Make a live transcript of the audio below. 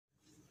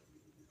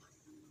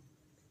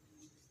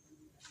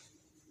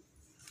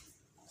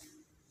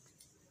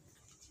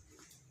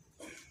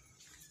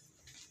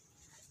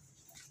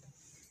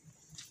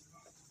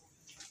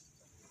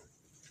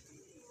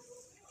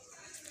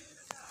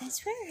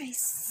It's where I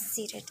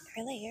seated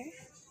earlier.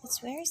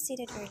 It's where I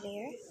seated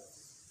earlier.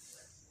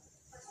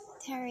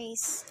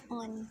 Terry's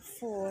on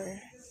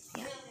 4.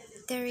 Yeah,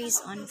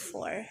 Terry's on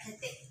 4.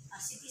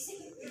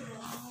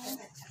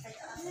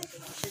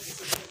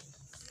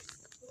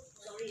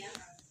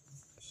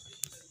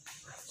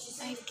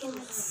 I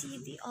cannot see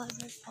the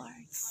other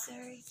parts.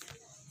 Sorry.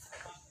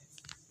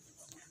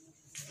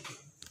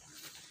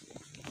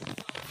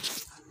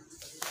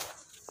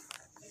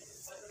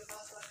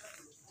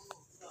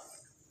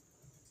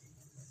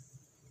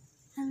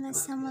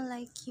 Unless someone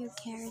like you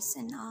cares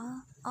an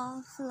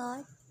awful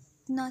lot,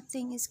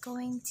 nothing is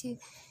going to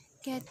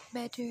get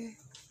better.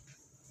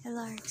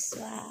 Larks,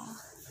 wow.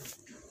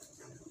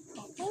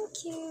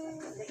 Thank you.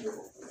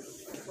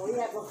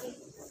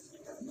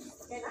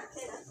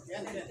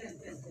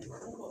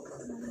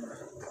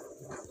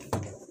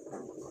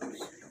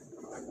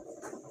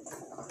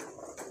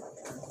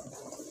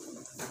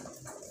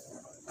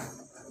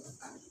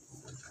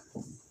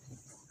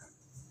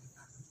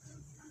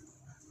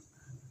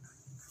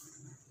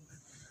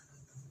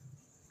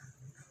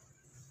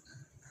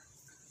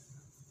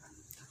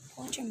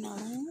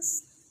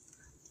 Watermelons?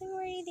 Don't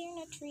worry, they're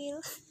not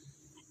real.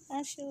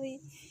 Actually,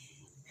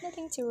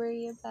 nothing to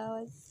worry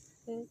about.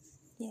 But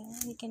yeah,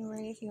 you can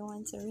worry if you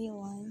want a real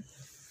one.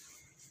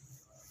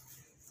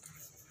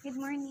 Good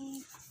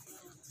morning.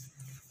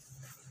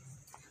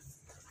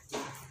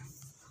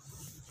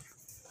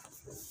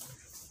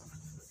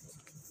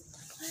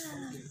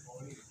 Wow.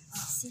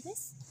 See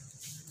this?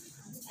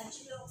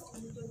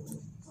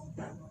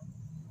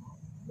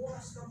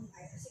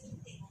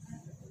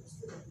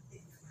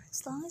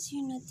 As long as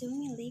you're not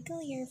doing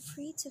illegal, you're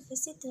free to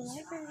visit the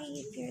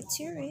library if you're a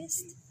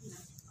tourist.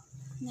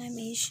 And I'm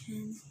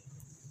Asian.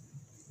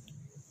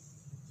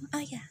 Oh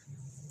yeah,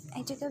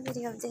 I took a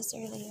video of this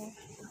earlier.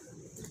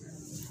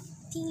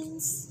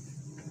 Teens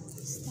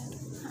stuff.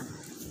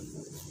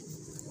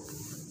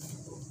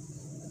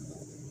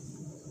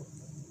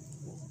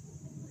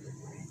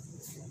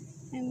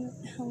 I'm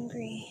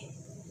hungry.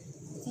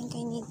 I think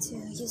I need to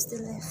use the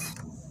lift.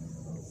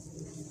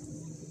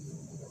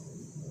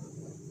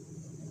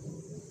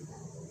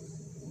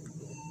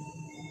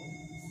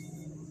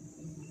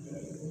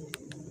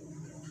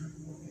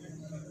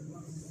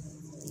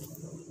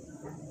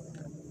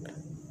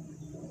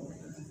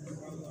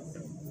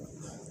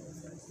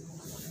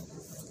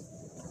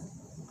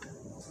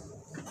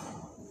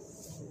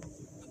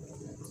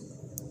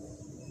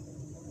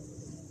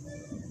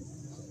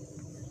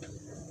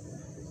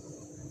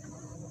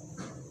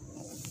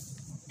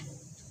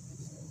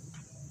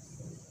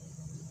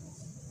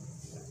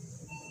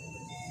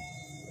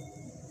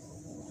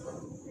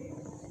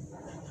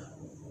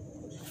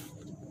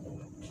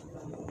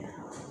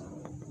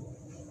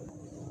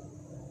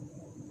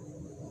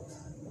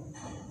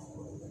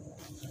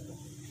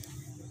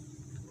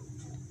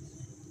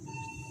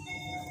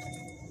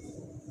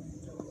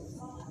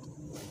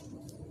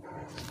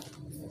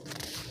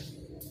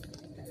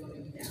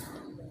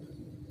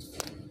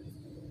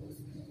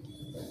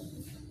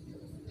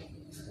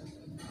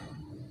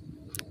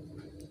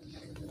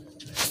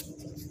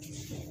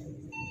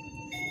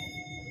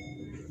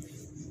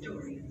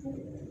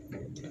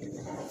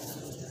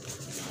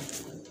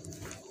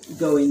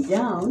 Going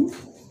down,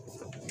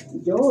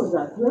 doors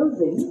are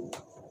closing.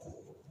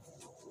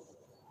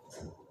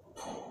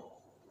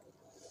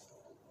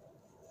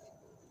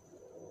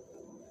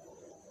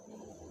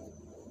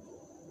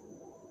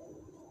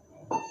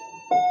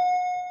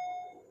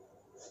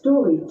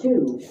 Story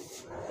 2.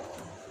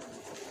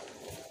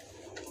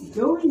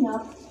 Going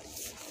up.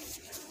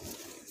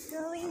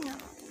 Growing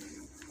up.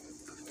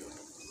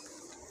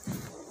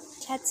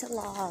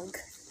 Catalog.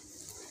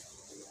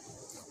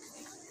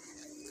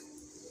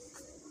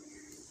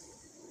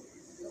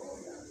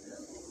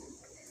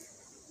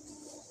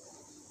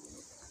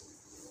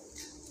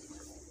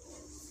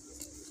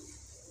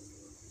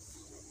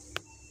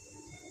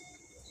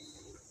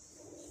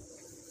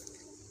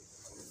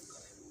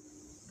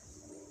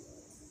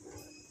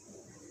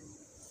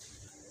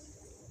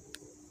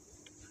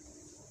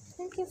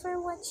 Thank you for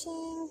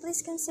watching.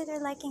 Please consider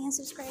liking and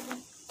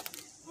subscribing.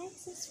 Like,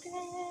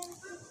 subscribe.